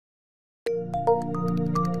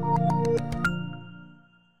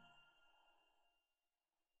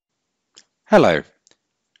Hello,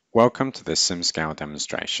 welcome to this SimScale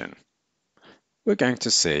demonstration. We're going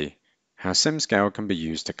to see how SimScale can be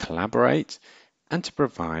used to collaborate and to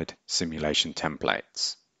provide simulation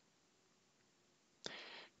templates.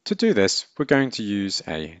 To do this, we're going to use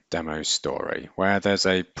a demo story where there's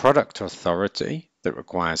a product authority that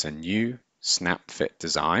requires a new snap-fit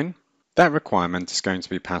design. That requirement is going to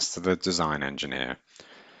be passed to the design engineer,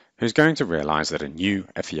 who's going to realize that a new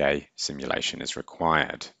FEA simulation is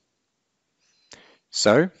required.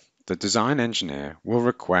 So, the design engineer will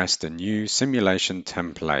request a new simulation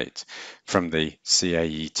template from the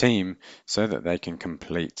CAE team so that they can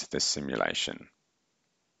complete this simulation.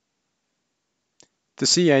 The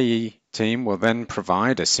CAE team will then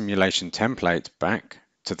provide a simulation template back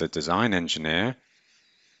to the design engineer.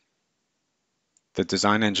 The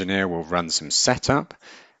design engineer will run some setup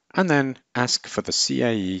and then ask for the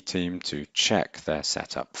CAE team to check their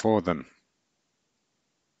setup for them.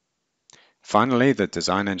 Finally, the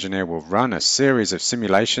design engineer will run a series of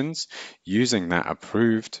simulations using that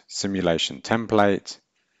approved simulation template,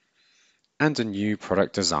 and a new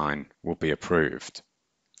product design will be approved.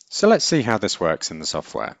 So let's see how this works in the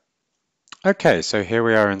software. Okay, so here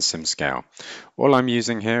we are in SimScale. All I'm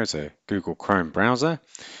using here is a Google Chrome browser,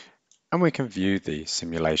 and we can view the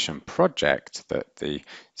simulation project that the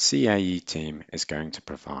CAE team is going to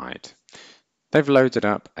provide. They've loaded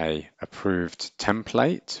up an approved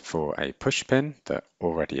template for a pushpin that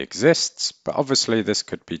already exists, but obviously this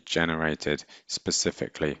could be generated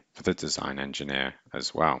specifically for the design engineer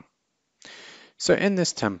as well. So in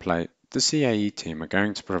this template, the CAE team are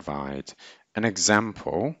going to provide an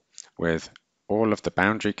example with all of the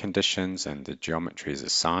boundary conditions and the geometries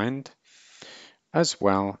assigned, as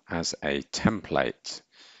well as a template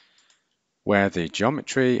where the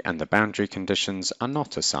geometry and the boundary conditions are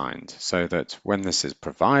not assigned, so that when this is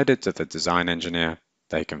provided to the design engineer,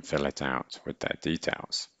 they can fill it out with their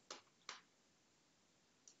details.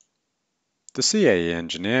 The CAE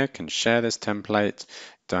engineer can share this template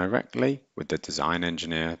directly with the design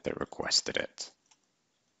engineer that requested it.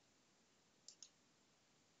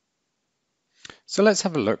 So let's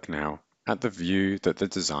have a look now at the view that the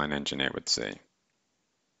design engineer would see.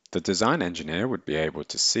 The design engineer would be able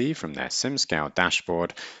to see from their SimScale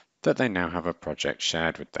dashboard that they now have a project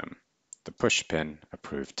shared with them, the pushpin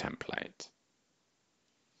approved template.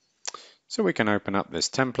 So we can open up this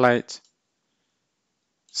template,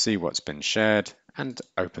 see what's been shared, and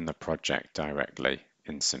open the project directly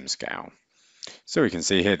in SimScale. So we can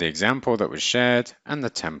see here the example that was shared and the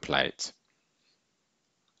template.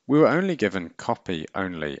 We were only given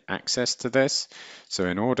copy-only access to this, so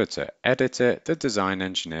in order to edit it, the design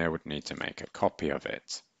engineer would need to make a copy of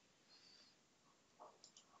it.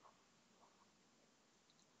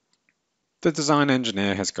 The design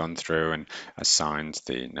engineer has gone through and assigned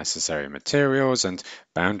the necessary materials and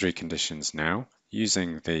boundary conditions now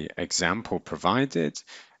using the example provided,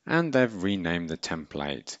 and they've renamed the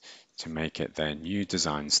template to make it their new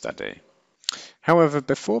design study. However,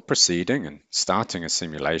 before proceeding and starting a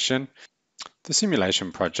simulation, the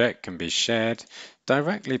simulation project can be shared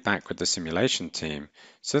directly back with the simulation team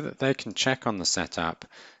so that they can check on the setup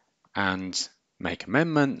and make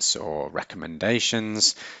amendments or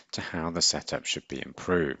recommendations to how the setup should be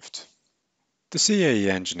improved. The CAE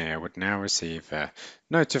engineer would now receive a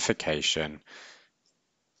notification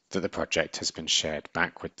that the project has been shared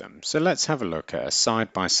back with them. So let's have a look at a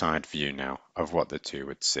side-by-side view now of what the two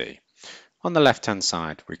would see. On the left-hand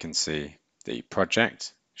side, we can see the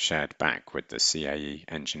project shared back with the CAE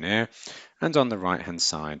engineer, and on the right-hand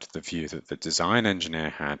side, the view that the design engineer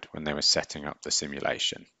had when they were setting up the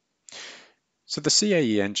simulation. So the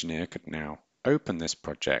CAE engineer could now open this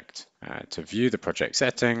project to view the project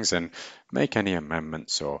settings and make any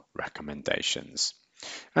amendments or recommendations.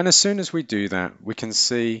 And as soon as we do that, we can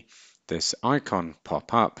see this icon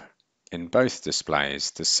pop up in both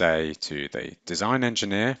displays to say to the design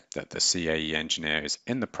engineer that the CAE engineer is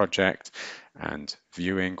in the project and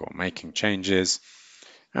viewing or making changes.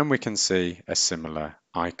 And we can see a similar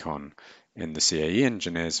icon in the CAE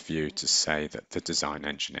engineer's view to say that the design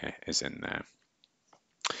engineer is in there.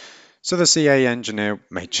 So the CAE engineer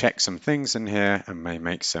may check some things in here and may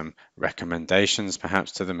make some recommendations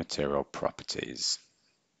perhaps to the material properties.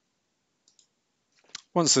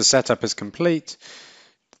 Once the setup is complete,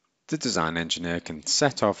 the design engineer can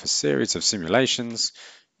set off a series of simulations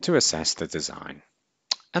to assess the design.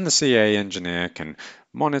 And the CAE engineer can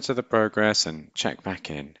monitor the progress and check back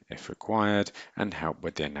in if required and help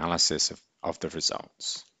with the analysis of the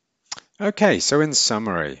results. Okay, so in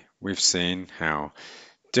summary, we've seen how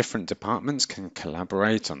Different departments can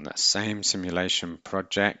collaborate on the same simulation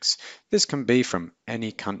projects. This can be from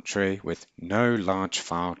any country with no large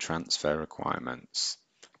file transfer requirements.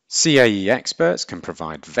 CAE experts can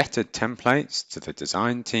provide vetted templates to the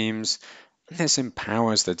design teams. This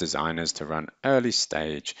empowers the designers to run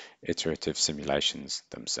early-stage iterative simulations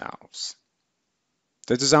themselves.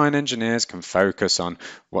 The design engineers can focus on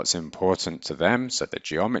what's important to them, so the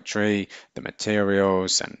geometry, the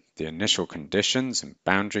materials, and the initial conditions and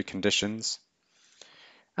boundary conditions.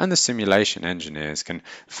 And the simulation engineers can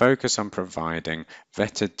focus on providing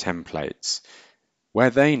vetted templates where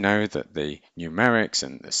they know that the numerics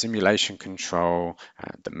and the simulation control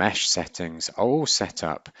and the mesh settings are all set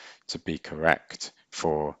up to be correct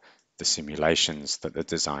for the simulations that the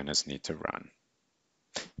designers need to run.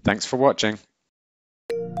 Thanks for watching.